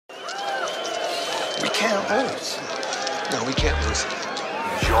We can't lose. No, we can't lose.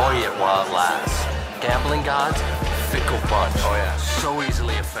 Enjoy it while it lasts. Gambling gods, fickle bunch. Oh, yeah. So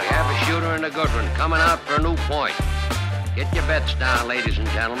easily We affected. have a shooter and a good one coming out for a new point. Get your bets down, ladies and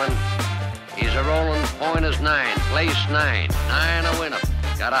gentlemen. He's a rolling point is 9, place 9. 9 a winner.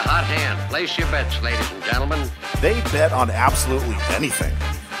 Got a hot hand. Place your bets, ladies and gentlemen. They bet on absolutely anything.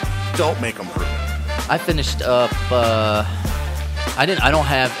 Don't make them hurt. I finished up. I don't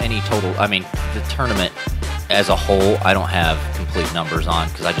have any total. I mean, the tournament as a whole, I don't have complete numbers on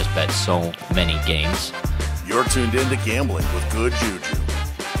because I just bet so many games. You're tuned in to Gambling with Good Juju.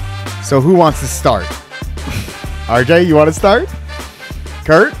 So who wants to start? RJ, you want to start?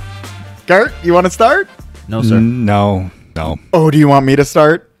 Kurt, you want to start? No, sir. No. Oh, do you want me to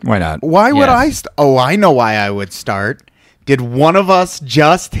start? Why not? Why would Yes. I know why I would start. Did one of us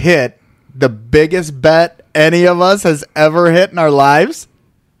just hit the biggest bet any of us has ever hit in our lives?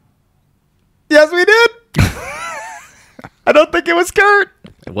 Yes, we did. I don't think it was Kurt.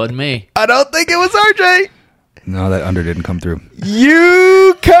 It wasn't me. I don't think it was RJ. No, that under didn't come through.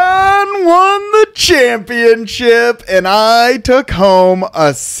 UConn won the championship, and I took home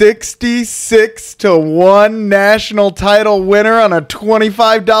a 66-1 national title winner on a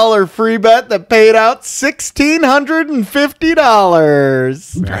 $25 free bet that paid out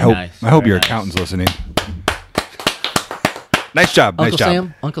 $1,650. Very I hope nice. I hope Very your nice. accountant's listening. Nice job. Uncle Nice job.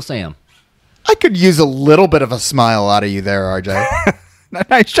 Sam. Uncle Sam. I could use a little bit of a smile out of you there, RJ.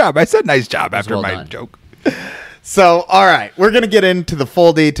 Nice job. I said nice job after well my done. joke. So, all right, we're going to get into the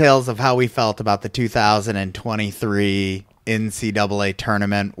full details of how we felt about the 2023 NCAA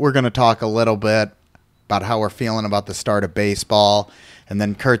tournament. We're going to talk a little bit about how we're feeling about the start of baseball, and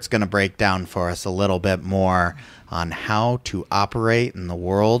then Kurt's going to break down for us a little bit more on how to operate in the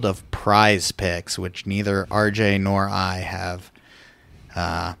world of prize picks, which neither RJ nor I have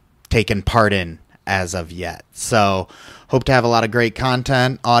taken part in as of yet. So hope to have a lot of great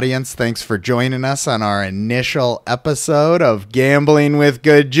content. Audience, thanks for joining us on our initial episode of Gambling with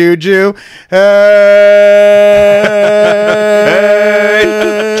Good Juju. Hey!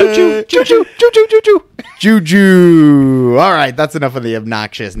 Choo-choo, choo-choo, choo-choo, choo-choo. Juju. All right, that's enough of the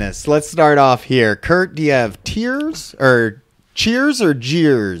obnoxiousness. Let's start off here. Kurt, do you have cheers or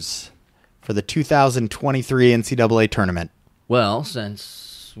jeers for the 2023 NCAA tournament? Well,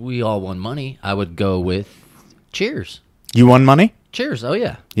 since we all won money, I would go with cheers. You won money? Cheers. Oh,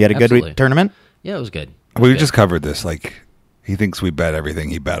 yeah. You had a Absolutely. good tournament? Yeah, it was good. We just covered this. Like, he thinks we bet everything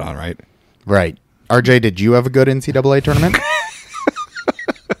he bet on, right? Right. RJ, did you have a good NCAA tournament?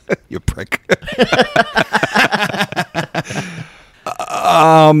 You prick.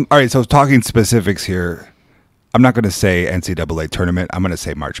 All right, so talking specifics here. I'm not going to say NCAA tournament. I'm going to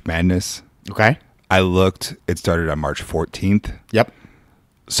say March Madness. Okay. I looked. It started on March 14th. Yep.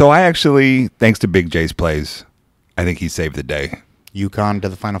 So I actually, thanks to Big J's plays, I think he saved the day. UConn to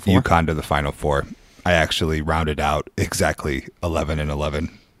the Final Four? UConn to the Final Four. I actually rounded out exactly 11-11.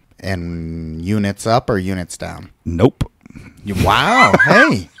 And units up or units down? Nope. Wow.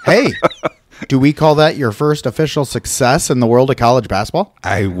 Hey. Do we call that your first official success in the world of college basketball?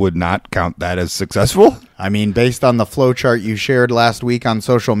 I would not count that as successful. I mean, based on the flow chart you shared last week on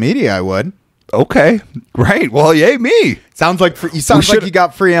social media, I would. Okay. Right. Well, yay me. Sounds like you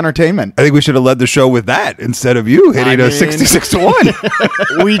got free entertainment. I think we should have led the show with that instead of you hitting a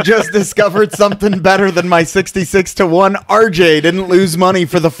 66-1. We just discovered something better than my 66-1. RJ didn't lose money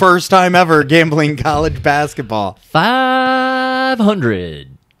for the first time ever gambling college basketball. 500.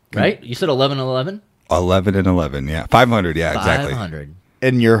 Right? You said 11-11? 11-11. Yeah. 500. Yeah, exactly. 500.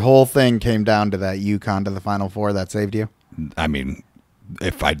 And your whole thing came down to that UConn to the Final Four that saved you? I mean,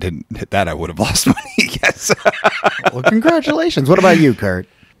 if I didn't hit that, I would have lost money. Yes. Well, congratulations. What about you, Kurt?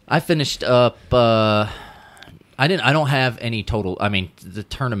 I finished up. I don't have any total. I mean, the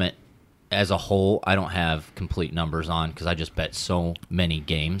tournament as a whole, I don't have complete numbers on because I just bet so many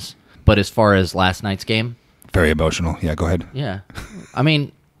games. But as far as last night's game, Very emotional. Yeah, go ahead. yeah, I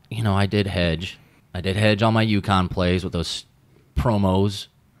mean, I did hedge. I did hedge on my UConn plays with those promos.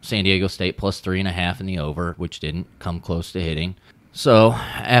 San Diego State plus 3.5 in the over, which didn't come close to hitting. So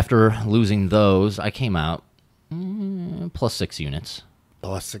after losing those, I came out plus 6 units.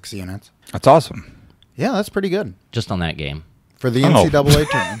 Plus 6 units. That's awesome. Yeah, that's pretty good. Just on that game. For the NCAA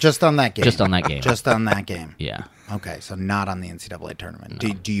tournament. Just on that game. Just on that game. Just on that game. Yeah. Okay, so not on the NCAA tournament. No.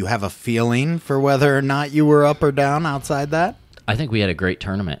 Do you have a feeling for whether or not you were up or down outside that? I think we had a great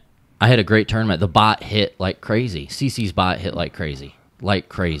tournament. I had a great tournament. The bot hit like crazy. CC's bot hit like crazy. Like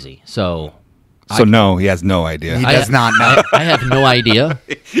crazy. So no, he has no idea. He does not know. I have no idea.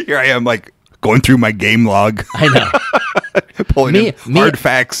 Here I am, like, going through my game log. I know. Pulling in hard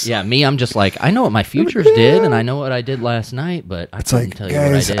facts. Yeah, me, I'm just like, I know what my futures did, and I know what I did last night, but I It's couldn't like, tell you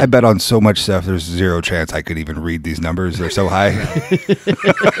guys, what I I did. bet on so much stuff. There's zero chance I could even read these numbers. They're so high.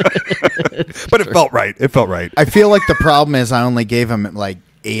 But it felt right. It felt right. I feel like the problem is I only gave him like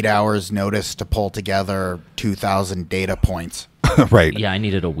 8 hours notice to pull together 2,000 data points. Right. Yeah, I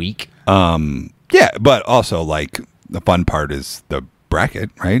needed a week. Yeah, but also like the fun part is the bracket,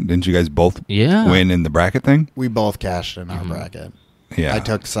 right? Didn't you guys both win in the bracket thing? We both cashed in our bracket. Yeah. I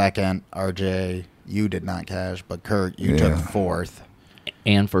took second. RJ, you did not cash, but Kurt, you took fourth.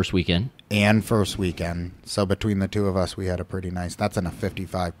 And first weekend. And first weekend. So between the two of us, we had a pretty nice. That's in a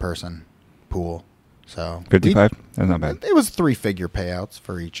 55-person pool. So 55? That's not bad. It was 3-figure payouts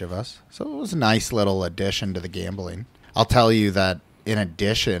for each of us. So it was a nice little addition to the gambling. I'll tell you that in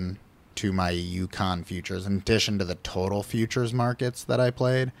addition to my Yukon futures, in addition to the total futures markets that I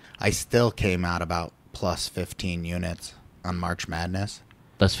played, I still came out about plus 15 units on March Madness.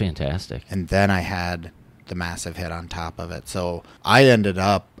 That's fantastic. And then I had the massive hit on top of it. So I ended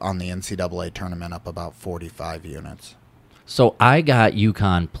up on the NCAA tournament up about 45 units. So I got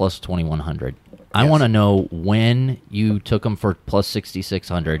UConn plus 2,100. I want to know when you took them for plus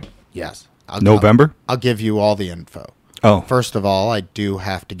 6,600. Yes. November? I'll give you all the info. Oh. First of all, I do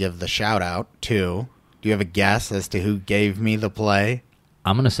have to give the shout out to, do you have a guess as to who gave me the play?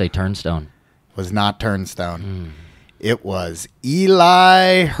 I'm going to say Turnstone. It was not Turnstone. It was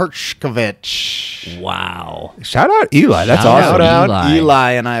Eli Hershkovich. Wow. Shout out Eli. That's Shout awesome. Shout out Eli.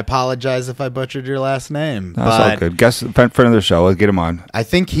 Eli, and I apologize if I butchered your last name. That's all but good. Guess friend of the show. Let's get him on. I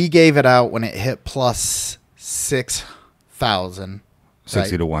think he gave it out when it hit plus 6,000.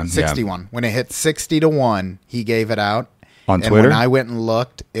 60 to 1. 61. When it hit 60 to 1, he gave it out. On and Twitter? when I went and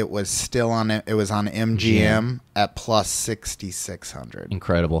looked, it was still on it. It was on MGM at plus 6,600.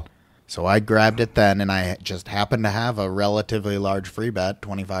 Incredible. So I grabbed it then, and I just happened to have a relatively large free bet,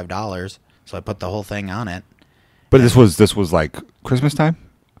 $25. So I put the whole thing on it. But this was like Christmas time?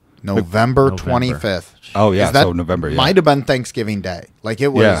 November November. 25th. Oh, yeah. 'Cause that So November, yeah. might have been Thanksgiving Day. Like, it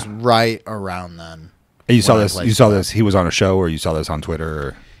was Yeah. right around then. And you saw when I this. played You saw that. this. He was on a show, or you saw this on Twitter.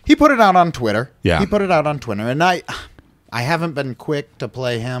 Or? He put it out on Twitter. Yeah. He put it out on Twitter. And I haven't been quick to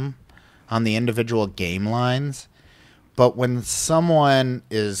play him on the individual game lines. But when someone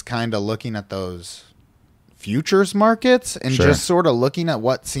is kind of looking at those futures markets and Sure. just sort of looking at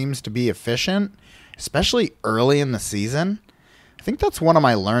what seems to be efficient, especially early in the season, I think that's one of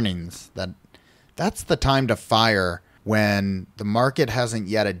my learnings, that's the time to fire when the market hasn't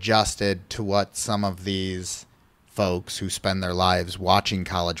yet adjusted to what some of these folks who spend their lives watching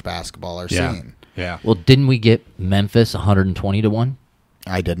college basketball are seeing. Yeah. Well, didn't we get Memphis 120 to 1?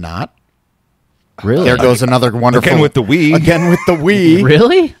 I did not. Really? There goes another wonderful... Again with the we. Again with the we.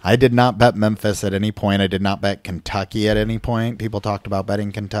 Really? I did not bet Memphis at any point. I did not bet Kentucky at any point. People talked about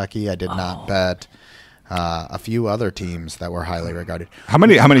betting Kentucky. I did not bet a few other teams that were highly regarded. How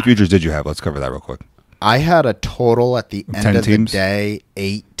many futures did you have? Let's cover that real quick. I had a total at the end 10 of teams? the day,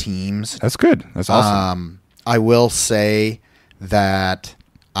 8 teams. That's good. That's awesome. I will say that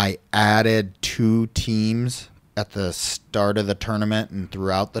I added 2 teams at the start of the tournament and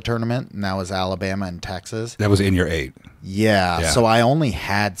throughout the tournament, and that was Alabama and Texas. That was in your 8. Yeah, Yeah. so I only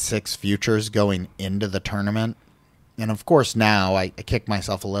had 6 futures going into the tournament. And of course now I kick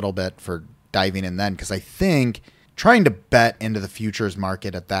myself a little bit for diving in then, because I think trying to bet into the futures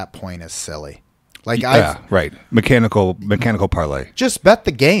market at that point is silly. Like Right. Mechanical parlay. just bet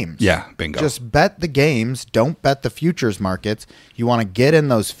the games. Yeah, bingo. Just bet the games. Don't bet the futures markets. You want to get in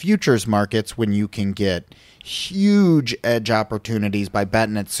those futures markets when you can get huge edge opportunities by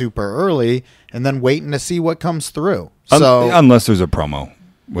betting it super early and then waiting to see what comes through. So unless there's a promo,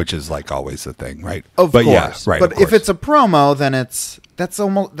 which is like always the thing, right? Of but course. Yeah, right. But of course. if it's a promo, then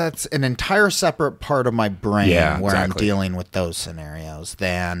that's an entire separate part of my brain Yeah, where I'm exactly. dealing with those scenarios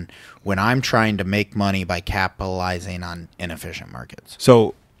than when I'm trying to make money by capitalizing on inefficient markets.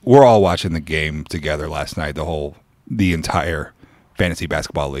 So we're all watching the game together last night, the entire fantasy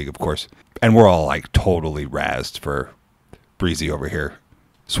basketball league, of course. And we're all like totally razzed for Breezy over here.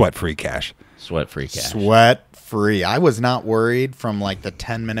 Sweat-free cash. Sweat-free cash. Sweat free. I was not worried from like the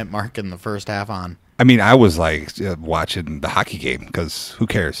 10-minute mark in the first half on. I mean, I was like watching the hockey game because who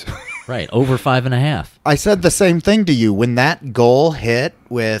cares? Right. Over 5.5. I said the same thing to you when that goal hit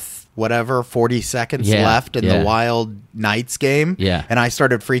with whatever 40 seconds Yeah, left in yeah. the Wild Knights game. Yeah. And I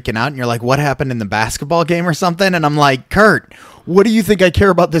started freaking out and you're like, what happened in the basketball game or something? And I'm like, Kurt, what do you think I care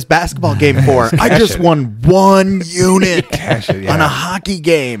about this basketball game for? I just won 1 unit Cash it, yeah. on a hockey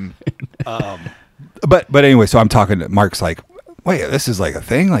game. But anyway, so I'm talking to Mark's like, wait, this is like a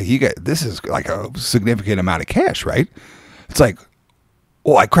thing? Like this is like a significant amount of cash, right? It's like,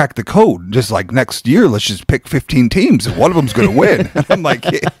 well, I cracked the code. Just like next year, let's just pick 15 teams and one of them's going to win. And I'm like,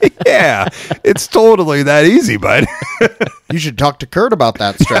 yeah, it's totally that easy, bud. You should talk to Kurt about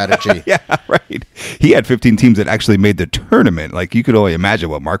that strategy. Yeah, right. He had 15 teams that actually made the tournament. Like, you could only imagine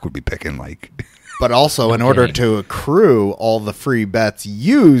what Mark would be picking. Like, But also, in order to accrue all the free bets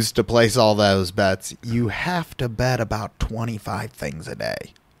used to place all those bets, you have to bet about 25 things a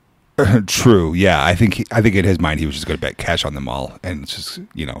day. true. Yeah, I think in his mind he was just going to bet cash on them all and just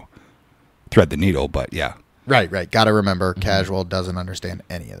thread the needle. But yeah, Right. Got to remember, casual doesn't understand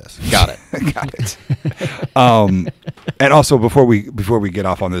any of this. Got it. got it. And also before we get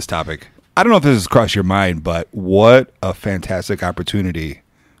off on this topic, I don't know if this has crossed your mind, but what a fantastic opportunity!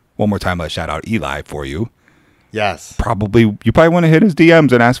 One more time, let's shout out Eli for you. Yes. You probably want to hit his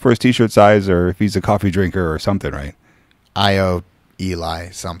DMs and ask for his T-shirt size or if he's a coffee drinker or something, right? I owe Eli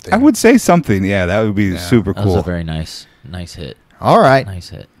something. I would say something. Yeah, that would be super That cool. was a very nice hit. All right. Nice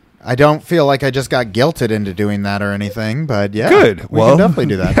hit. I don't feel like I just got guilted into doing that or anything, but yeah. Good. We can definitely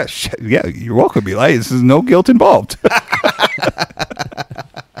do that. Yeah, you're welcome, Eli. This is no guilt involved.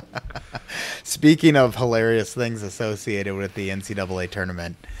 Speaking of hilarious things associated with the NCAA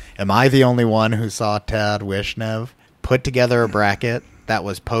tournament, am I the only one who saw Todd Wishnev put together a bracket that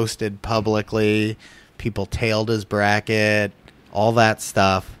was posted publicly? People tailed his bracket, all that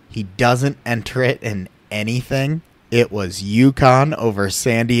stuff. He doesn't enter it in anything. It was UConn over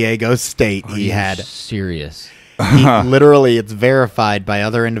San Diego State. Are He you had serious. literally, it's verified by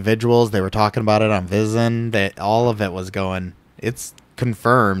other individuals. They were talking about it on Vision. That all of it was going. It's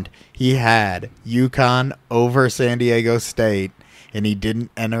confirmed. He had UConn over San Diego State, and he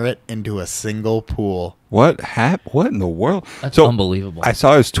didn't enter it into a single pool. What in the world? That's unbelievable. I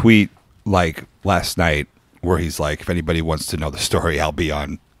saw his tweet like last night where he's like, if anybody wants to know the story, I'll be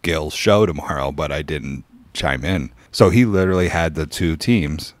on Gil's show tomorrow, but I didn't chime in. So he literally had the two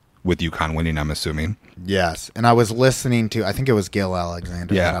teams with UConn winning, I'm assuming. Yes, and I was listening to, I think it was Gil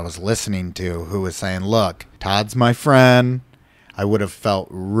Alexander Yeah. that I was listening to, who was saying, look, Todd's my friend. I would have felt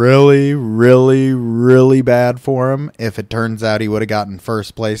really, really, really bad for him if it turns out he would have gotten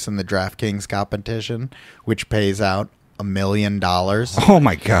first place in the DraftKings competition, which pays out $1 million. Oh,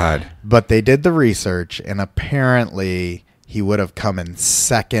 my God. But they did the research, and apparently he would have come in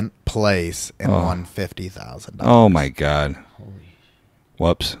second place and won $50,000. Oh, my God.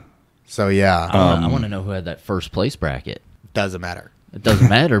 Whoops. So, yeah, I want to know who had that first place bracket. doesn't matter. It doesn't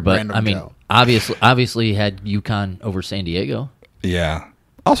matter, but Random I mean, Joe. obviously he had UConn over San Diego. Yeah.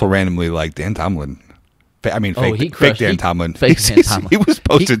 Also randomly like Dan Tomlin. I mean, Oh, he fake crushed- Dan he- Tomlin. fake Dan Tomlin. He was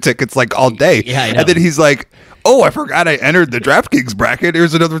posting tickets like all day. Yeah, I know. And then he's like, oh, I forgot I entered the DraftKings bracket.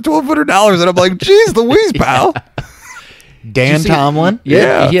 Here's another $1,200. And I'm like, geez Louise, pal. Dan see- Tomlin?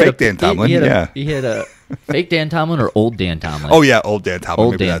 Yeah, he had fake Dan Tomlin, He had yeah. he had a fake Dan Tomlin or old Dan Tomlin. Oh, yeah, old Dan Tomlin.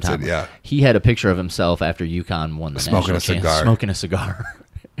 Old Maybe Dan that's Tomlin. it, yeah. He had a picture of himself after UConn won the Smoking national a cigar. champ, smoking a cigar.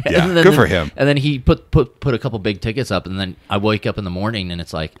 Yeah, And then- good for him. And then he put a couple big tickets up, and then I wake up in the morning and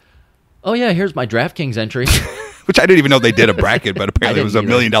it's like, oh yeah, here's my DraftKings entry. Which I didn't even know they did a bracket, but apparently it was didn't $1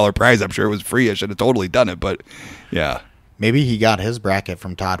 million prize. I'm sure it was free. I should have totally done it, but yeah. Maybe he got his bracket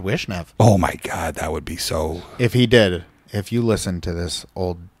from Todd Wishnev. Oh, my God, that would be so... If he did, if you listen to this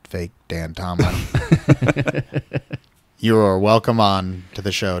old fake Dan Tomlin, you are welcome on to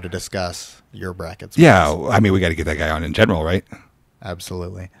the show to discuss your brackets. with Yeah, us. I mean, we got to get that guy on in general, right?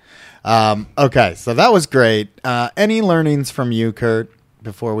 Absolutely. Okay, so that was great. Any learnings from you, Kurt,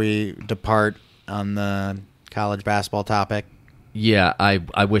 before we depart on the college basketball topic? Yeah,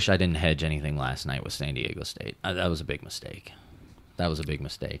 I wish I didn't hedge anything last night with San Diego State. That was a big mistake.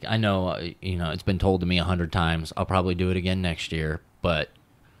 I know, it's been told to me 100 times. I'll probably do it again next year, but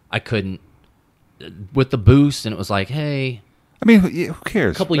I couldn't. With the boost, and it was like, hey, I mean, who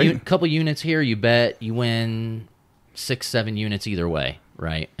cares? couple units here, you bet, you win 6-7 units either way,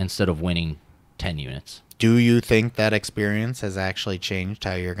 right? Instead of winning 10 units. Do you think that experience has actually changed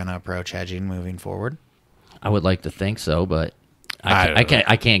how you're going to approach hedging moving forward? I would like to think so, but I don't know.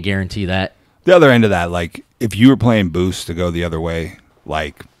 I can't guarantee that. The other end of that, like, if you were playing boost to go the other way,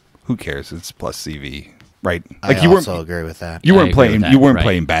 like, who cares? It's plus CV, right? Like, I also agree with that. You I weren't agree playing. with that, You weren't right.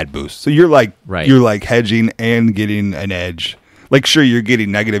 playing bad boost, so you're like, Right. you're like hedging and getting an edge. Like, sure, you're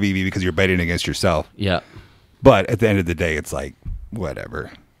getting negative EV because you're betting against yourself, Yeah. but at the end of the day, it's like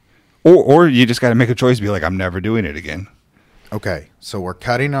whatever. Or you just got to make a choice. Be like, I'm never doing it again. Okay, so we're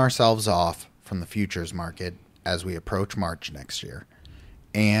cutting ourselves off from the futures market as we approach March next year,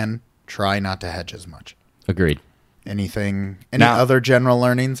 and try not to hedge as much. Agreed. Any Now- other general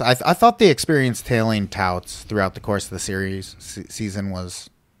learnings? I thought the experience tailing touts throughout the course of the series season was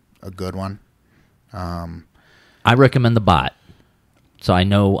a good one. I recommend the bot. So I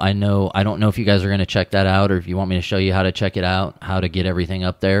don't know if you guys are going to check that out or if you want me to show you how to check it out, how to get everything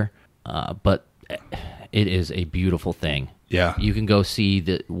up there. But it is a beautiful thing. Yeah. You can go see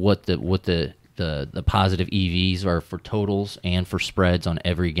what the positive EVs are for totals and for spreads on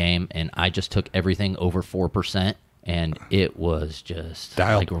every game. And I just took everything over 4%, and it was just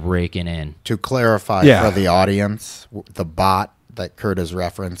like raking in. To clarify for the audience, the bot that Kurt is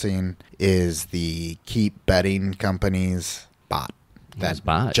referencing is the Keep Betting Company's bot.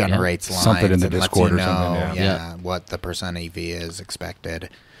 That generates lines something in the and Discord lets you or something. know, what the percent EV is expected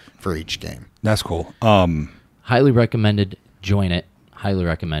for each game. That's cool. Highly recommended. Join it. Highly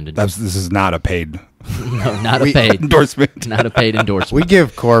recommended. This is not a paid No, not a paid endorsement. Not a paid endorsement. We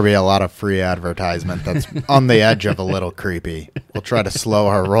give Corby a lot of free advertisement that's on the edge of a little creepy. We'll try to slow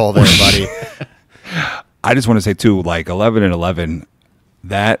our roll there, buddy. I just want to say, too, like 11-11,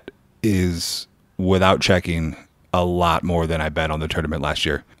 that is, without checking, a lot more than I bet on the tournament last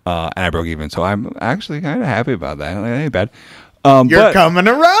year. And I broke even. So I'm actually kind of happy about that. It ain't bad. You're coming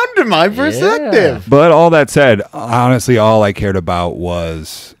around to my perspective. But all that said, honestly, all I cared about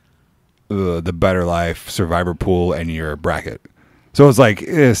was the Better Life Survivor pool and your bracket. So it's like,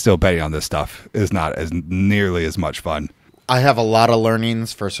 still betting on this stuff is not as nearly as much fun. I have a lot of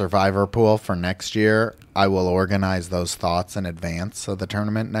learnings for Survivor Pool for next year. I will organize those thoughts in advance of the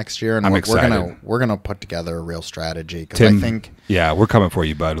tournament next year, and I'm excited. We're gonna put together a real strategy because Tim, I think we're coming for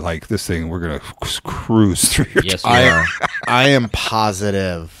you, bud. Like this thing, we're gonna cruise through your. Yes, we are. I am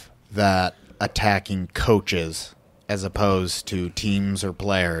positive that attacking coaches as opposed to teams or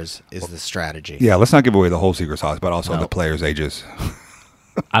players is the strategy. Yeah, let's not give away the whole secret sauce, but also the players' ages.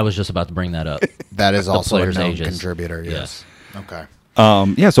 I was just about to bring that up. That is also a players' known ages. contributor. Yes. Okay.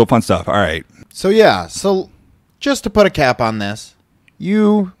 So fun stuff. All right. So just to put a cap on this,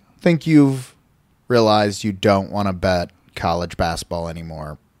 you think you've realized you don't want to bet college basketball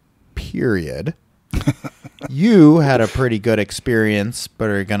anymore, period. You had a pretty good experience, but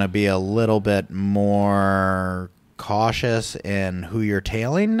are going to be a little bit more cautious in who you're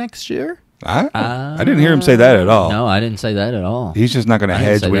tailing next year? I didn't hear him say that at all. No, I didn't say that at all. He's just not going to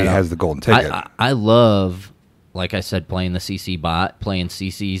hedge when he has the golden ticket. I love, like I said, playing the CC bot, playing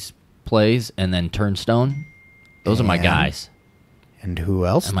CC's plays, and then Turnstone. Those are my guys. And who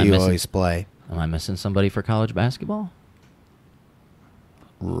else do you always play? Am I missing somebody for college basketball?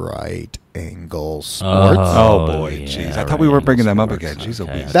 Right Angle Sports. Oh boy, jeez! Yeah, I thought we were bringing them up Sports. again. Jeez,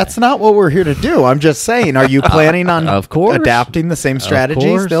 Okay. That's not what we're here to do. I'm just saying, are you planning on Of course. adapting the same strategy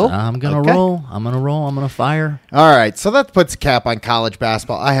Of course. still? I'm gonna Okay. roll. I'm gonna fire. All right, so that puts a cap on college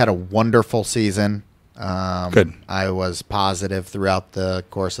basketball. I had a wonderful season. Good. I was positive throughout the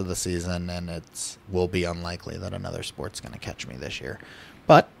course of the season, and it will be unlikely that another sport's going to catch me this year.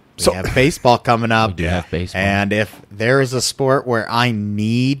 But we have baseball coming up. We do have baseball. And if there is a sport where I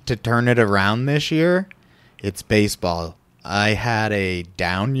need to turn it around this year, it's baseball. I had a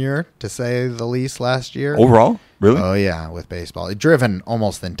down year, to say the least, last year. Overall, really? Oh, yeah, with baseball. Driven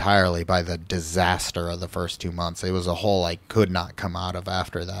almost entirely by the disaster of the first 2 months. It was a hole I could not come out of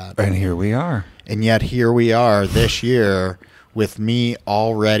after that. And here we are. And yet here we are this year with me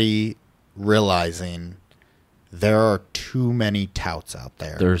already realizing there are too many touts out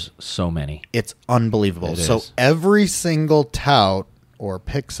there. There's so many. It's unbelievable. So every single tout or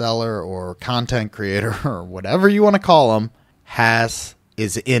pick seller or content creator or whatever you want to call them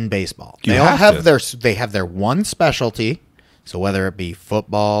is in baseball. You They all have have their one specialty. So whether it be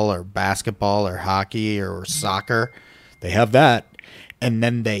football or basketball or hockey or soccer, they have that. And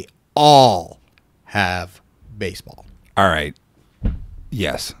then they all have baseball. All right.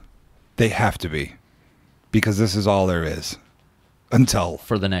 Yes, they have to be, because this is all there is until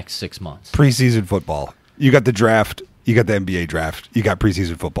For the next 6 months. preseason football. You got the draft. You got the NBA draft. You got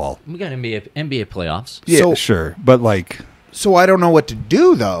preseason football. We got NBA playoffs. Yeah, So- sure, but like, So I don't know what to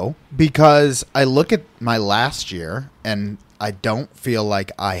do, though, because I look at my last year and I don't feel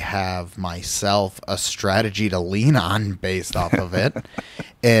like I have myself a strategy to lean on based off of it.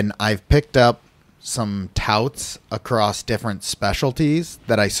 And I've picked up some touts across different specialties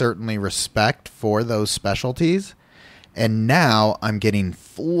that I certainly respect for those specialties. And now I'm getting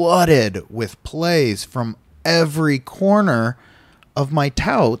flooded with plays from every corner of my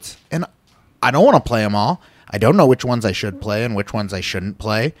touts. And I don't want to play them all. I don't know which ones I should play and which ones I shouldn't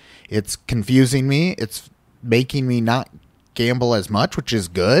play. It's confusing me. It's making me not gamble as much, which is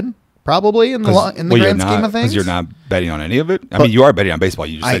good, probably in the grand scheme of things. Because you're not betting on any of it. I mean, you are betting on baseball.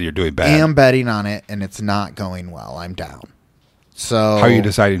 You just said you're doing bad. I am betting on it, and it's not going well. I'm down. So How are you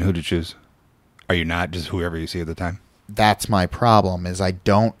deciding who to choose? Are you not just whoever you see at the time? that's my problem, is I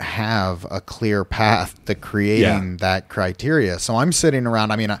don't have a clear path to creating that criteria. So I'm sitting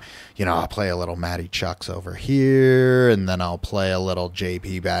around. I mean, I'll play a little Matty Chucks over here, and then I'll play a little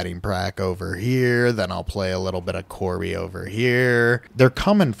JP batting prac over here. Then I'll play a little bit of Corby over here. They're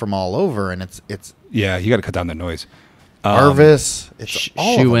coming from all over, and it's Yeah, you got to cut down the noise. Arvis. It's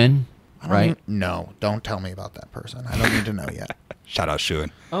all of them. Shoe-in, right? No, don't tell me about that person. I don't need to know yet. Shout out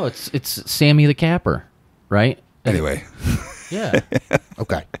Shuin. Oh, it's Sammy the Capper, right? Anyway. Yeah.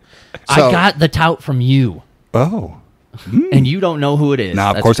 Okay. I So- got the tout from you, Oh. and you don't know who it is. Nah,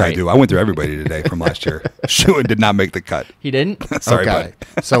 of That's course I great. do. I went through everybody today from last year. Shuin did not make the cut. He didn't? Sorry, Okay.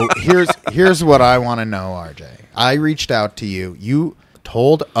 bud. So here's what I want to know, RJ. I reached out to you. You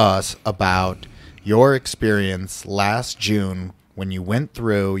told us about your experience last June when you went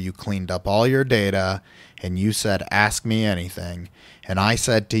through, you cleaned up all your data, and you said, ask me anything. And I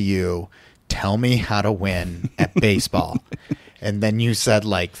said to you, tell me how to win at baseball. And then you said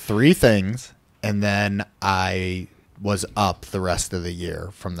like 3 things, and then I was up the rest of the year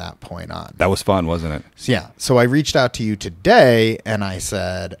from that point on. That was fun, wasn't it? So, yeah. So I reached out to you today and I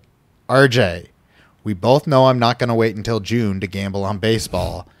said, RJ, we both know I'm not going to wait until June to gamble on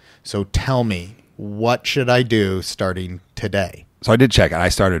baseball. So tell me, what should I do starting today? So I did check, and I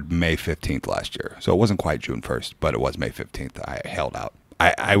started May 15th last year. So it wasn't quite June 1st, but it was May 15th. I held out.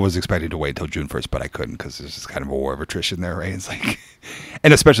 I was expecting to wait until June 1st, but I couldn't because there's just kind of a war of attrition there, right? It's like,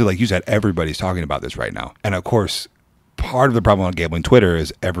 and especially like you said, everybody's talking about this right now. And of course, part of the problem on gambling Twitter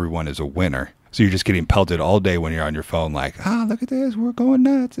is everyone is a winner. So you're just getting pelted all day when you're on your phone like, look at this. We're going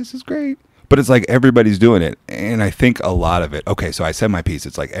nuts. This is great. But it's like everybody's doing it. And I think a lot of it, okay, so I said my piece.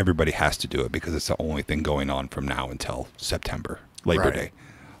 It's like everybody has to do it because it's the only thing going on from now until September, Labor Right. Day.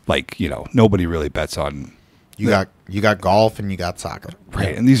 Like, nobody really bets on. You got golf and you got soccer.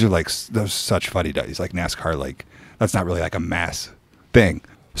 Right. And these are like, those such fuddy duddies. Like NASCAR, like, that's not really like a mass thing.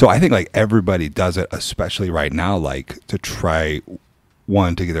 So I think like everybody does it, especially right now, like to try,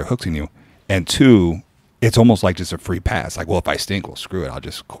 1, to get their hooks in you, and 2, it's almost like just a free pass. Like, well, if I stink, well, screw it, I'll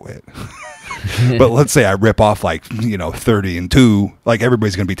just quit. But let's say I rip off like 30-2, like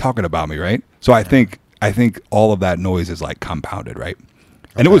everybody's going to be talking about me, right? So I think all of that noise is like compounded, right?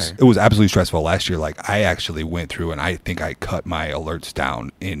 And it was absolutely stressful last year. Like I actually went through and I think I cut my alerts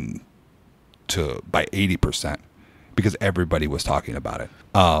down by 80% because everybody was talking about it.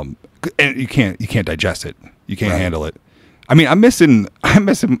 And you can't digest it. You can't handle it. I mean, I'm missing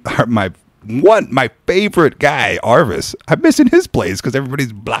my favorite guy, Arvis. I'm missing his plays because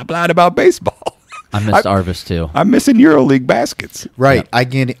everybody's blah blah about baseball. I missed Arvis too. I'm missing EuroLeague baskets. Right.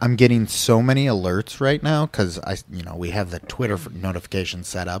 I'm getting so many alerts right now because we have the Twitter notification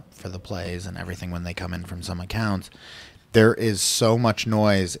set up for the plays and everything when they come in from some accounts. There is so much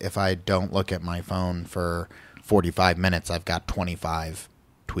noise. If I don't look at my phone for 45 minutes, I've got 25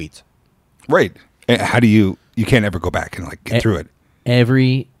 tweets. Right. And how do you can't ever go back and like get through it.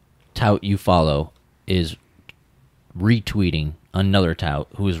 Every tout you follow is retweeting another tout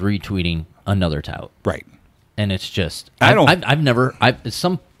who is retweeting another tout. Right. And it's just I've never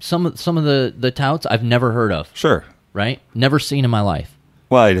some of the touts I've never heard of. Sure. Right? Never seen in my life.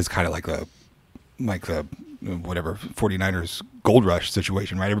 Well, it is kind of like the whatever 49ers gold rush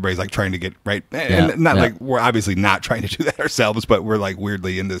situation, right? Everybody's like trying to get right. And like we're obviously not trying to do that ourselves, but we're like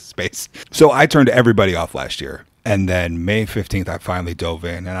weirdly in this space. So I turned everybody off last year. And then May 15th, I finally dove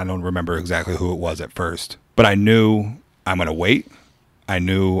in, and I don't remember exactly who it was at first, but I knew I'm going to wait. I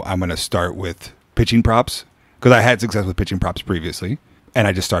knew I'm going to start with pitching props because I had success with pitching props previously, and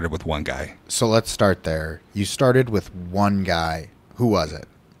I just started with one guy. So let's start there. You started with one guy. Who was it?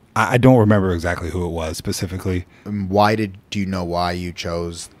 I don't remember exactly who it was specifically. And do you know why you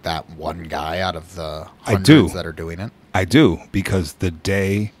chose that one guy out of the I do. hundreds that are doing it? I do, because the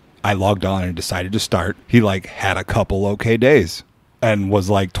day I logged on and decided to start, he like had a couple okay days and was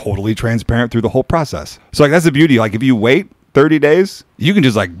like totally transparent through the whole process. So like that's the beauty. Like if you wait 30 days, you can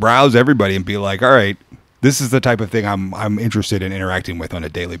just like browse everybody and be like, all right, this is the type of thing I'm interested in interacting with on a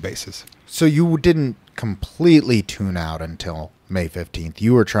daily basis. So you didn't completely tune out until May 15th.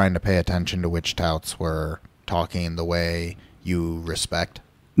 You were trying to pay attention to which touts were talking the way you respect.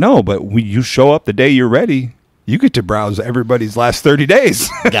 No, but when you show up the day you're ready, you get to browse everybody's last 30 days.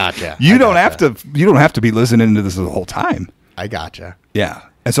 Gotcha. You don't have to be listening to this the whole time. I gotcha. Yeah.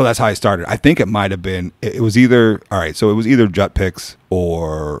 And so that's how I started. I think it might have been, it was either Jut Picks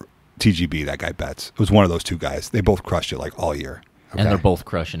or TGB, that guy Betts. It was one of those two guys. They both crushed it like all year. And they're both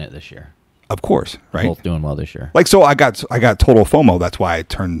crushing it this year. Of course, right? Both doing well this year. Like, so I got total FOMO. That's why I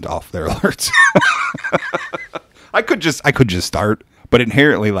turned off their alerts. I could just start, but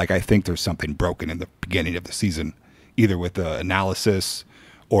inherently, like, I think there's something broken in the beginning of the season either with the analysis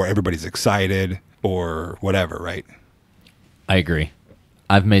or everybody's excited or whatever, right? I agree.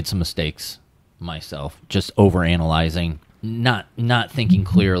 I've made some mistakes myself, just overanalyzing, not thinking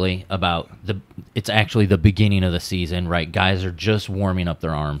clearly about it's actually the beginning of the season, right? Guys are just warming up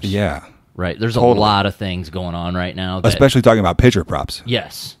their arms. Yeah. Right. There's Totally. a lot of things going on right now. Especially talking about pitcher props.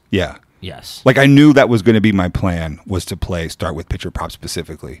 Yes. Yeah. Yes. Like I knew that was going to be my plan, was to start with pitcher props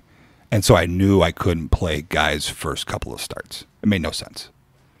specifically. And so I knew I couldn't play guys' first couple of starts. It made no sense.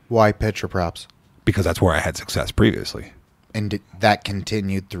 Why pitcher props? Because that's where I had success previously. And that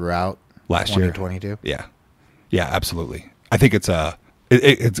continued throughout Last year. 2022? Yeah. Yeah, absolutely. I think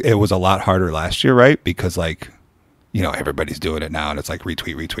it was a lot harder last year, right? Because everybody's doing it now and it's like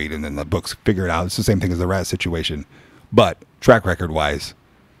retweet, and then the books figure it out. It's the same thing as the Raz situation. But track record wise,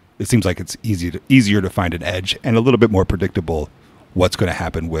 it seems like it's easier to find an edge and a little bit more predictable what's going to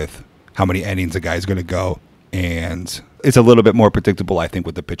happen with how many innings a guy's going to go. And it's a little bit more predictable, I think,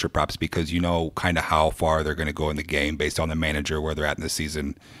 with the pitcher props because you know kind of how far they're going to go in the game based on the manager, where they're at in the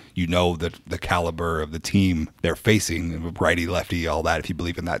season. You know the caliber of the team they're facing, righty, lefty, all that, if you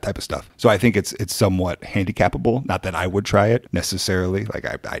believe in that type of stuff. So I think it's somewhat handicapable. Not that I would try it necessarily. Like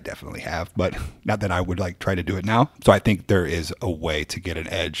I definitely have, but not that I would try to do it now. So I think there is a way to get an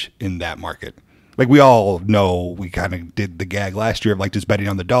edge in that market. Like we all know, we kind of did the gag last year of just betting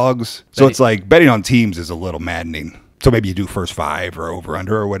on the dogs. So it's like betting on teams is a little maddening. So maybe you do first 5 or over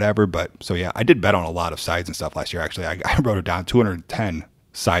under or whatever. But so yeah, I did bet on a lot of sides and stuff last year. Actually, I wrote it down, 210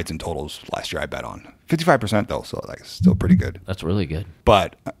 sides and totals last year I bet on. 55% though, so still pretty good. That's really good.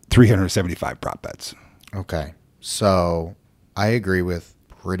 But 375 prop bets. Okay. So I agree with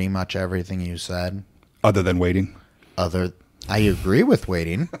pretty much everything you said. Other than waiting? I agree with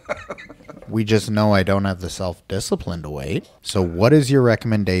waiting. We just know I don't have the self-discipline to wait. So what is your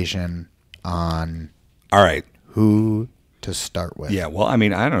recommendation on All right. who to start with? Yeah, well, I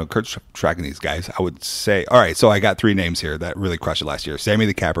mean, I don't know. Kurt's tracking these guys. I would say, all right, so I got 3 names here that really crushed it last year. Sammy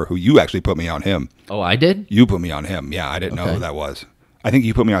the Capper, who you actually put me on him. Oh, I did? You put me on him. Yeah, I didn't know Okay. who that was. I think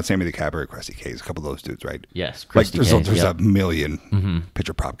you put me on Sammy the Capper, Cressy Case, a couple of those dudes, right? Yes. There's Christy Hayes, a million Mm-hmm.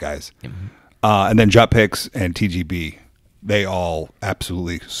 pitcher prop guys. And then Jut Picks and TGB, they all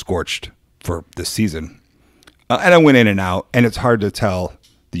absolutely scorched for this season. And I went in and out, and it's hard to tell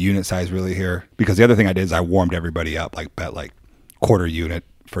the unit size really here, because the other thing I did is I warmed everybody up, bet quarter unit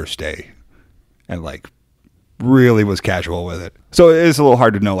first day, and really was casual with it. So it is a little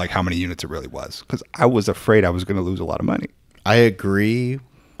hard to know how many units it really was, because I was afraid I was going to lose a lot of money. I agree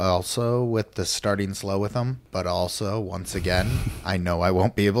also with the starting slow with them, but also, once again, I know I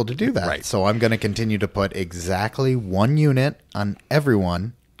won't be able to do that. Right. So I'm going to continue to put exactly 1 unit on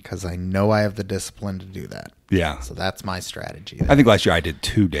everyone because I know I have the discipline to do that. Yeah. So that's my strategy. I think last year I did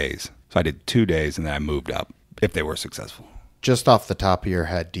 2 days. So I did 2 days, and then I moved up if they were successful. Just off the top of your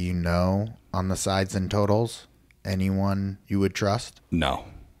head, do you know on the sides and totals anyone you would trust? No.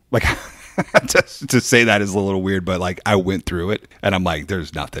 Just to say that is a little weird, but I went through it, and I'm like,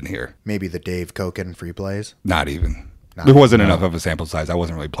 there's nothing here. Maybe the Dave Koken free plays? Not even. Not There wasn't even. enough of a sample size. I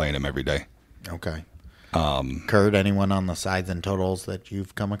wasn't really playing him every day. Okay. Kurt, anyone on the sides and totals that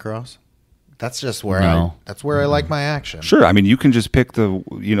you've come across? That's just where No. that's where I like my action. Sure. I mean, you can just pick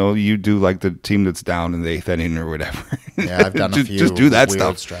you do the team that's down in the 8th inning or whatever. Yeah, I've done a few just do that weird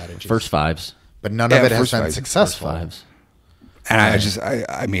stuff. strategies. First fives. But none Yeah, of it has first been fives. successful. First fives. And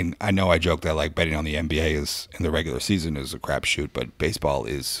I mean, I know I joke that betting on the NBA is in the regular season is a crapshoot, but baseball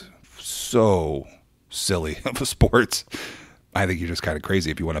is so silly of a sport. I think you're just kind of crazy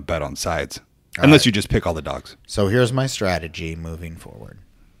if you want to bet on sides, unless you just pick all the dogs. So here's my strategy moving forward.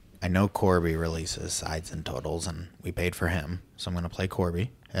 I know Corby releases sides and totals, and we paid for him, so I'm going to play Corby.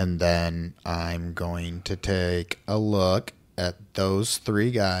 And then I'm going to take a look at those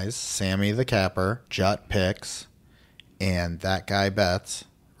 3 guys, Sammy the Capper, Jut Picks, and that guy Bets,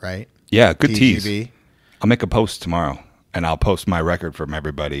 right? Yeah, good tease. TGB. I'll make a post tomorrow, and I'll post my record from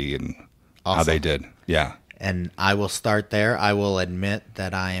everybody and how Awesome. they did. Yeah. And I will start there. I will admit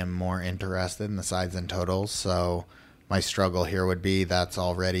that I am more interested in the sides and totals. So my struggle here would be that's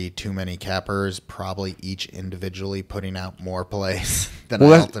already too many cappers, probably each individually putting out more plays than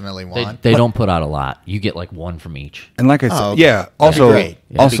I ultimately want. They don't put out a lot. You get 1 from each. And like I said, okay. yeah. Also, great.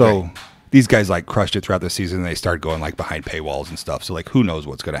 That'd be great. these guys crushed it throughout the season. And they started going behind paywalls and stuff. So who knows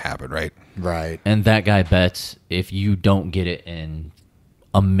what's going to happen, right? Right. And that guy bets if you don't get it in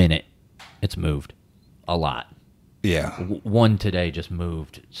a minute, it's moved a lot. Yeah. One today just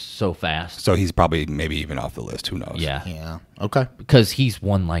moved so fast. So he's probably maybe even off the list. Who knows? Yeah. Yeah. Okay. Because he's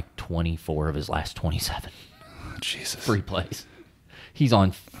won 24 of his last 27 Jesus. free plays. He's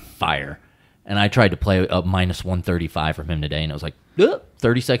on fire. And I tried to play a minus 135 from him today, and it was like,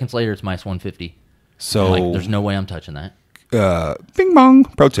 30 seconds later, it's minus 150. So I'm like, there's no way I'm touching that. Bing bong.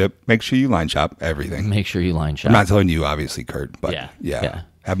 Pro tip: make sure you line shop everything. Make sure you line shop. I'm not telling you, obviously, Kurt, but Yeah.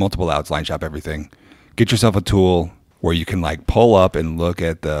 Have multiple outs, line shop everything. Get yourself a tool where you can like pull up and look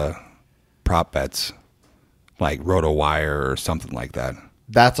at the prop bets, like RotoWire or something like that.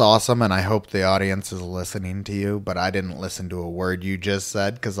 That's awesome, and I hope the audience is listening to you, but I didn't listen to a word you just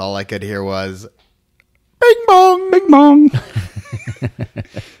said because all I could hear was bing bong. Bing bong.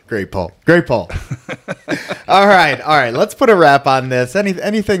 Great pull. All right. Let's put a wrap on this.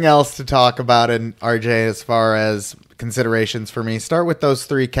 Anything else to talk about in RJ as far as considerations for me? Start with those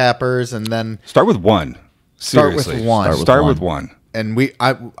 3 cappers, and then Start with one. Seriously. Start with one. And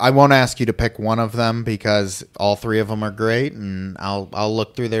I won't ask you to pick one of them because all 3 of them are great, and I'll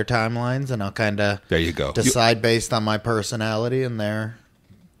look through their timelines and I'll kind of There you go. decide based on my personality and their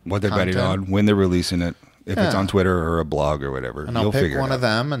What they're betting content. on, when they're releasing it, if it's on Twitter or a blog or whatever. And I'll You'll pick figure one it of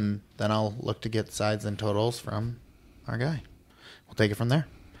out. them, and then I'll look to get sides and totals from our guy. We'll take it from there.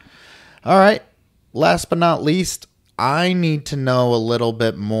 All right. Last but not least, I need to know a little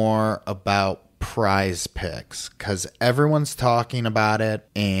bit more about Prize Picks because everyone's talking about it,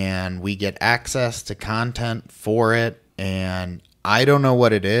 and we get access to content for it, and I don't know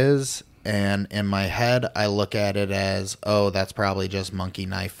what it is. And in my head, I look at it as, oh, that's probably just Monkey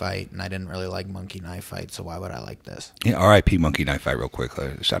Knife Fight, and I didn't really like Monkey Knife Fight, so why would I like this? Yeah, R.I.P. Monkey Knife Fight real quick.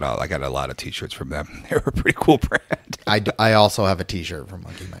 Shout out. I got a lot of T-shirts from them. They were a pretty cool brand. I also have a T-shirt from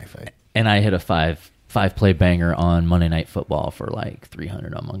Monkey Knife Fight. And I hit a five play banger on Monday Night Football for like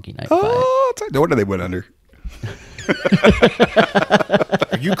 300 on Monkey Night Fight. Oh, no wonder they went under.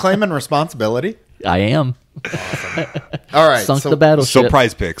 Are you claiming responsibility? I am. All right. Sunk the battleship. So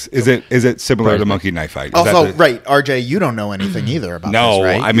Prize Picks, is it similar Prize to Picks. Monkey Knife Fight? Is Also, that the- right, RJ, you don't know anything either about No, this,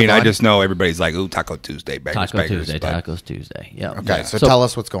 right? I mean, You I won? just know everybody's like, ooh, Taco Tuesday, bangers, Taco bangers. Tuesday, but- Tacos Tuesday. Yeah. Okay, Yeah. so So- tell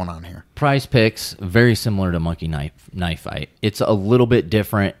us what's going on here. Prize Picks, very similar to Monkey Knife Fight. It's a little bit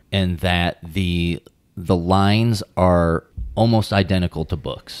different in that the lines are almost identical to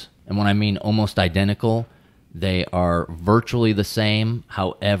books. And when I mean almost identical, they are virtually the same.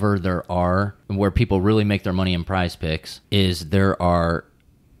 However, there are, where people really make their money in Prize Picks, is there are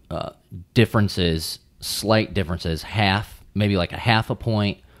differences, slight differences, maybe like a half a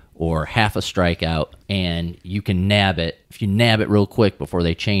point or half a strikeout, and you can nab it. If you nab it real quick before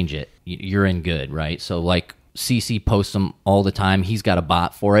they change it, you're in good, right? So like CC posts them all the time. He's got a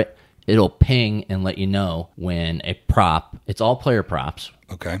bot for it. It'll ping and let you know when a prop, it's all player props,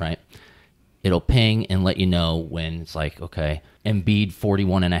 Okay. right? It'll ping and let you know when it's like, okay, Embiid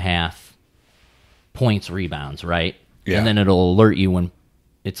 41.5 points, rebounds, right? Yeah. And then it'll alert you when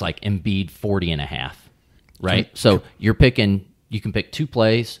it's like Embiid 40.5, right? So you can pick 2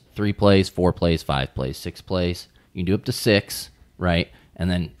 plays, 3 plays, 4 plays, 5 plays, 6 plays. You can do up to 6, right?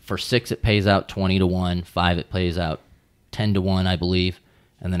 And then for 6, it pays out 20-1. 5, it pays out 10-1, I believe.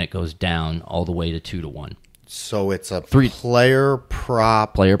 And then it goes down all the way to 2-1. So it's a 3 player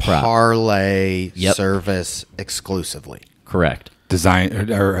prop parlay service exclusively. Correct. Design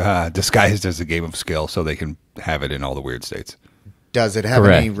or disguised as a game of skill, so they can have it in all the weird states. Does it have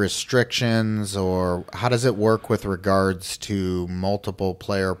Correct. any restrictions, or how does it work with regards to multiple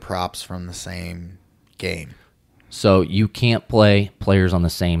player props from the same game? So you can't play players on the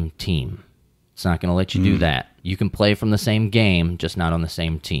same team. It's not going to let you do that. You can play from the same game, just not on the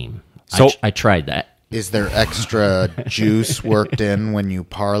same team. So- I tried that. Is there extra juice worked in when you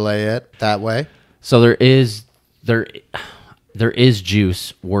parlay it that way? So there is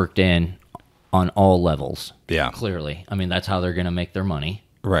juice worked in on all levels. Yeah. Clearly. I mean, that's how they're going to make their money.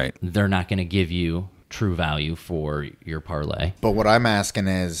 Right. They're not going to give you true value for your parlay. But what I'm asking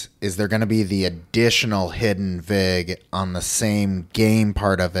is there going to be the additional hidden vig on the same game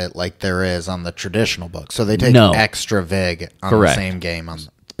part of it like there is on the traditional book? So they take No. extra vig on Correct. the same game,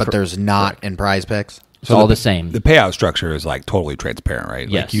 but there's not in Prize Picks? It's all the same. The payout structure is like totally transparent, right?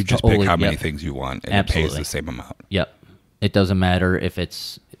 Yes, Like you just totally, pick how many yep. things you want, and it Absolutely. pays the same amount. Yep. It doesn't matter if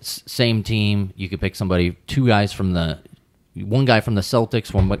it's same team. You could pick somebody, one guy from the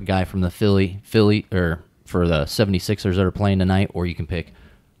Celtics, one guy from the Philly, or for the 76ers that are playing tonight, or you can pick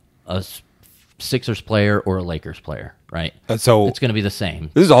a Sixers player or a Lakers player, right? So it's going to be the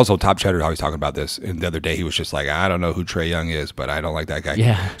same. This is also Top Cheddar always talking about this. And the other day he was just like, I don't know who Trae Young is, but I don't like that guy.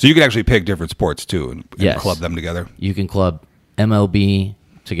 Yeah. So you can actually pick different sports too and Yes. club them together. You can club MLB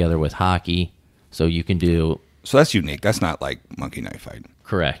together with hockey, so you can do So that's unique. That's not like Monkey Knife Fight.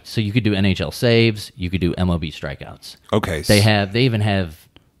 correct. So you could do NHL saves. You could do MLB strikeouts. Okay. They even have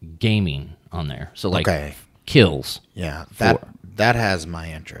gaming on there. So like Okay. kills. Yeah, For- that has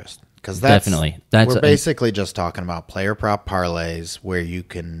my interest. Because Definitely. We're basically just talking about player prop parlays where you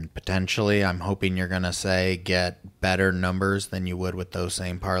can potentially, I'm hoping you're going to say, get better numbers than you would with those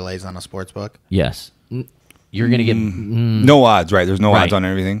same parlays on a sports book. Yes. You're going to get... No odds, right? There's no Right. odds on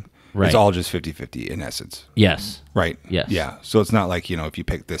everything. Right. It's all just 50-50 in essence. Yes. Right. Yes. Yeah. So it's not like, if you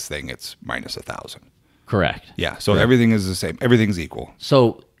pick this thing, it's minus 1,000. Correct. Yeah. So everything is the same. Everything's equal.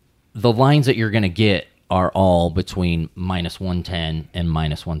 So the lines that you're going to get are all between minus 110 and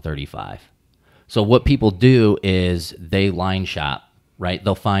minus 135. So what people do is they line shop, right?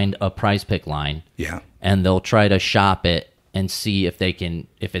 They'll find a prize pick line. Yeah. And they'll try to shop it and see if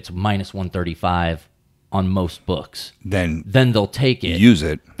it's minus 135 on most books. Then They'll take it. use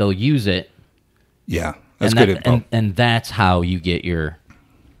it. They'll use it. Yeah. That's and good that- info. and that's how you get your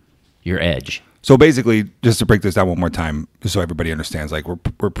edge. So basically, just to break this down one more time, just so everybody understands, like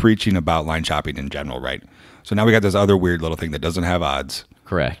we're preaching about line shopping in general, right? So now we got this other weird little thing that doesn't have odds.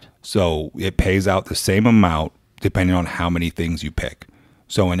 Correct. So it pays out the same amount depending on how many things you pick.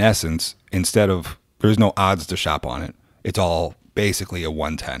 So in essence, there's no odds to shop on it. It's all basically a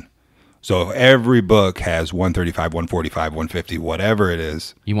 110. So every book has 135, 145, 150, whatever it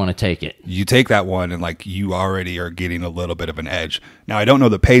is. You want to take it. You take that one and like you already are getting a little bit of an edge. Now, I don't know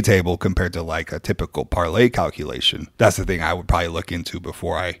the pay table compared to like a typical parlay calculation. That's the thing I would probably look into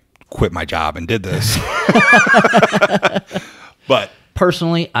before I quit my job and did this. But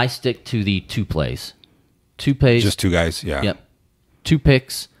Personally, I stick to the 2 plays. 2 plays. just two guys, yeah. Yep. 2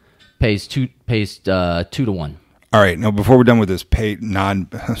 picks pays 2 to 1. All right, now before we're done with this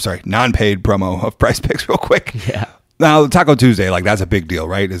non-paid promo of Price Picks real quick. Yeah. Now, Taco Tuesday, like that's a big deal,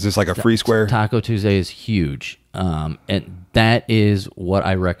 right? Is this like a free square? Taco Tuesday is huge. And that is what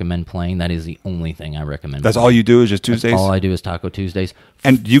I recommend playing. That is the only thing I recommend. That's playing. all you do is just Tuesdays? All I do is Taco Tuesdays.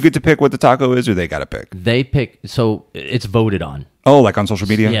 And you get to pick what the taco is or they got to pick? They pick, so it's voted on. Oh, like on social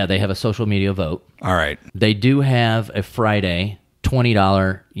media? Yeah, they have a social media vote. All right. They do have a Friday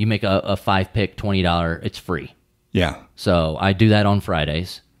 $20. You make a 5-pick $20. It's free. Yeah. So I do that on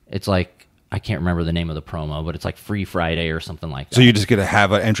Fridays. It's like, I can't remember the name of the promo, but it's like Free Friday or something like that. So you just get to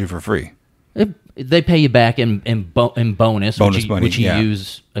have an entry for free? They pay you back in bonus, Bonus money, which you yeah.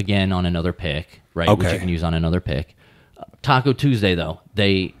 use again on another pick, right? Okay. Which you can use on another pick. Taco Tuesday, though,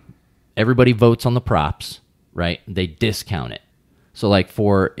 everybody votes on the props, right? They discount it. So, like,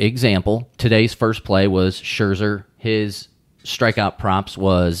 for example, today's first play was Scherzer. His strikeout props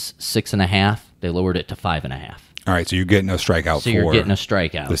was 6.5. They lowered it to 5.5. All right, so you're getting a strikeout So you're getting a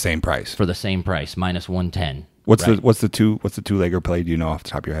strikeout the same price. for the same price, minus 110. What's right? the two-legger play? Do you know off the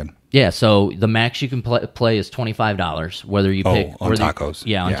top of your head? Yeah, so the max you can play is $25. Whether you pick on tacos.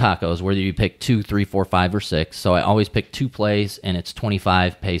 on tacos. Whether you pick 2, 3, 4, 5, or 6. So I always pick 2 plays, and it's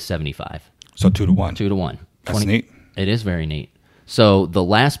 25 pays 75. So 2 to 1. 2 to 1. That's neat. It is very neat. So the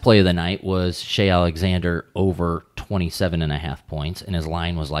last play of the night was Shea Alexander over 27.5 points, and his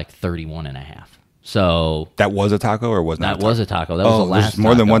line was like 31.5. So That was a taco or was not? that was a taco. That was the last. There's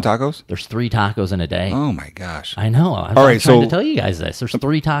more than taco. one tacos? There's 3 tacos in a day. Oh my gosh! I know. I'm All right, trying to so- tell you guys this. There's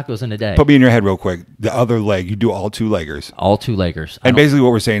 3 tacos in a day. Put me in your head real quick. The other leg, you do all 2-leggers. All 2-leggers. And basically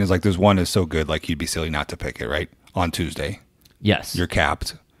what we're saying is like this one is so good, like you'd be silly not to pick it, right? On Tuesday. Yes. You're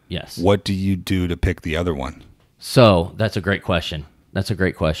capped. Yes. What do you do to pick the other one? So that's a great question.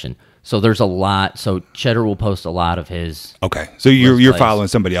 So there's a lot. So Cheddar will post a lot of his. Okay. So you're plays. following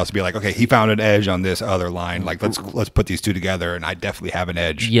somebody else to be like, okay, he found an edge on this other line. Like let's put these two together and I definitely have an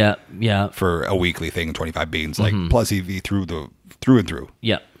edge. Yeah. Yeah. For a weekly thing, 25 beans, like plus EV through and through.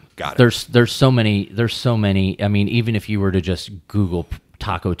 Yeah. Got it. There's so many. I mean, even if you were to just Google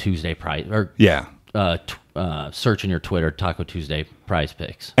Taco Tuesday prize or Yeah. search in your Twitter Taco Tuesday prize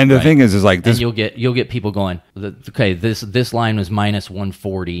picks. And the right? thing is like this. And you'll get people going. Okay, this line was minus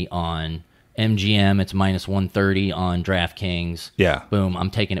 140 on MGM. It's minus 130 on DraftKings. Yeah. Boom.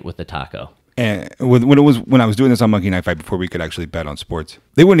 I'm taking it with the taco. And when I was doing this on Monkey Knife Fight before we could actually bet on sports,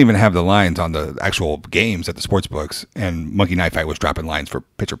 they wouldn't even have the lines on the actual games at the sports books. And Monkey Knife Fight was dropping lines for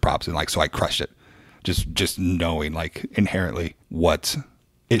pitcher props, and like so I crushed it, just knowing like inherently what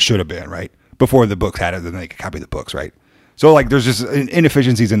it should have been, right? Before the books had it, then they could copy the books, right? So like there's just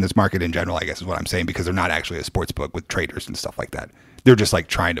inefficiencies in this market in general, I guess is what I'm saying, because they're not actually a sports book with traders and stuff like that. They're just like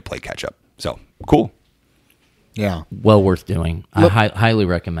trying to play catch up. So cool. Yeah. Well worth doing. I highly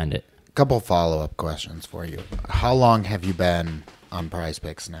recommend it. Couple follow-up questions for you. How long have you been on Prize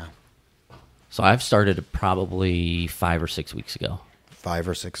Picks now? So I've started probably 5 or 6 weeks ago. 5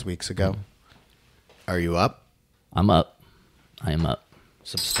 or 6 weeks ago. Are you up? I'm up. I am up.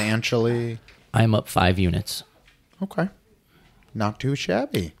 Substantially? I am up 5 units. Okay. Not too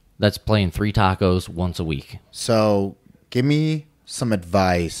shabby. That's playing 3 tacos once a week. So give me some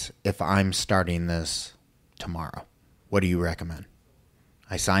advice if I'm starting this tomorrow. What do you recommend?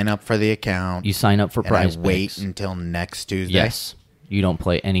 I sign up for the account. You sign up for and Prize I wait Picks. until next Tuesday. Yes. You don't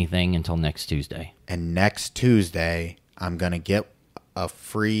play anything until next Tuesday. And next Tuesday, I'm going to get a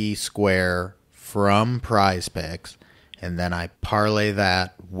free square from Prize Picks, and then I parlay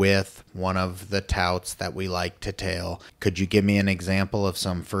that with one of the touts that we like to tail. Could you give me an example of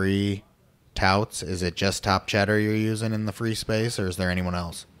some free touts? Is it just Top Cheddar you're using in the free space, or is there anyone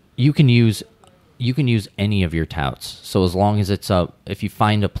else? You can use any of your touts. So as long as it's if you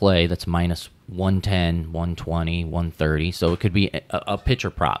find a play that's minus 110, 120, 130, so it could be a pitcher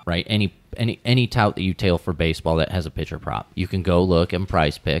prop, right? Any tout that you tail for baseball that has a pitcher prop, you can go look at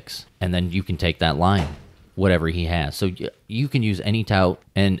Prize Picks, and then you can take that line, whatever he has. So you can use any tout.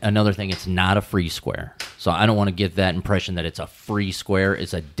 And another thing, it's not a free square. So I don't want to give that impression that it's a free square.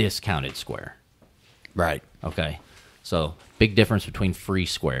 It's a discounted square. Right. Okay. So big difference between free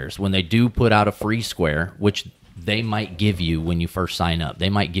squares. When they do put out a free square, which they might give you when you first sign up, they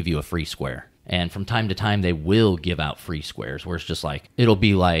might give you a free square. And from time to time, they will give out free squares where it's just like, it'll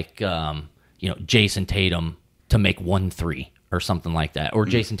be like, Jason Tatum to make 1-3 or something like that. Or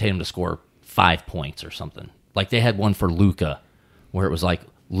Jason Tatum to score 5 points or something. Like they had one for Luka where it was like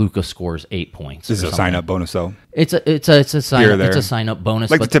Luka scores 8 points. This is a sign-up bonus, though. It's a sign-up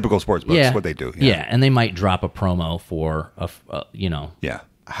bonus. Like but the typical sports books, yeah, what they do. Yeah, and they might drop a promo for, Yeah.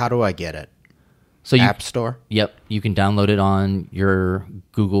 How do I get it? So App Store? Yep, you can download it on your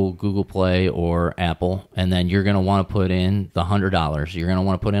Google Play or Apple, and then you're going to want to put in the $100. You're going to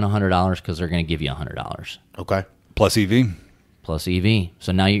want to put in $100 because they're going to give you $100 Okay. Plus EV. plus EV.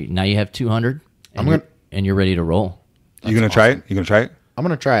 So now you have 200, and you're ready to roll. You going to try it? You going to try it? I'm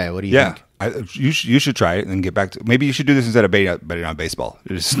going to try it. What do you Yeah. think? You should try it and then get back to... Maybe you should do this instead of betting on baseball.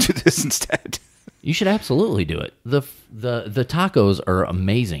 Just do this instead. You should absolutely do it. The tacos are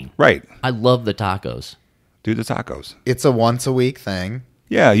amazing. Right. I love the tacos. Do the tacos. It's a once-a-week thing.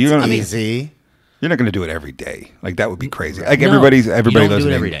 Yeah. Easy. You're not going to do it every day. Like, that would be crazy. Like, No, everybody you don't listening. do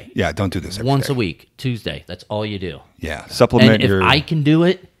it every day. Yeah, don't do this every Once day. a week, Tuesday. That's all you do. Yeah. Supplement And your... if I can do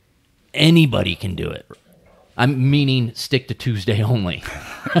it, anybody can do it. I'm meaning stick to Tuesday only.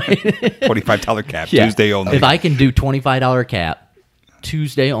 $25 cap, Yeah. Tuesday only. If I can do $25 cap,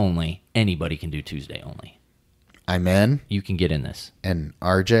 Tuesday only, anybody can do Tuesday only. I'm in. You can get in this. And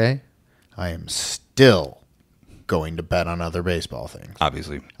RJ, I am still going to bet on other baseball things.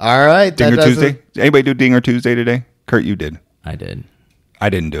 Obviously. All right. Dinger Tuesday? Did anybody do Dinger Tuesday today? Kurt, you did. I did. I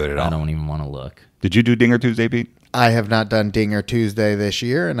didn't do it at all. I don't even want to look. Did you do Dinger Tuesday, Pete? I have not done Dinger Tuesday this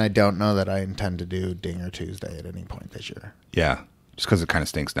year, and I don't know that I intend to do Dinger Tuesday at any point this year. Yeah. Just because it kind of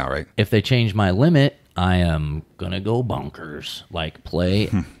stinks now, right? If they change my limit, I am going to go bonkers. Like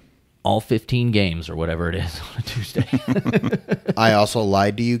play all 15 games or whatever it is on a Tuesday. I also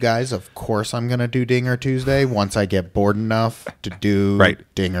lied to you guys. Of course I'm going to do Dinger Tuesday once I get bored enough to do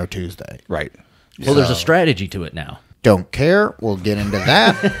Dinger Tuesday. Right. Well, there's a strategy to it now. Don't care. We'll get into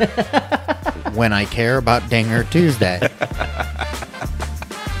that when I care about Dinger Tuesday.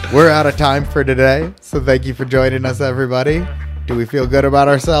 We're out of time for today, so thank you for joining us, everybody. Do we feel good about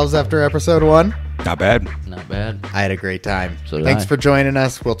ourselves after episode 1? Not bad. Not bad. I had a great time. So did Thanks I. for joining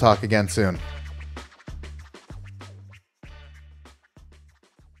us. We'll talk again soon.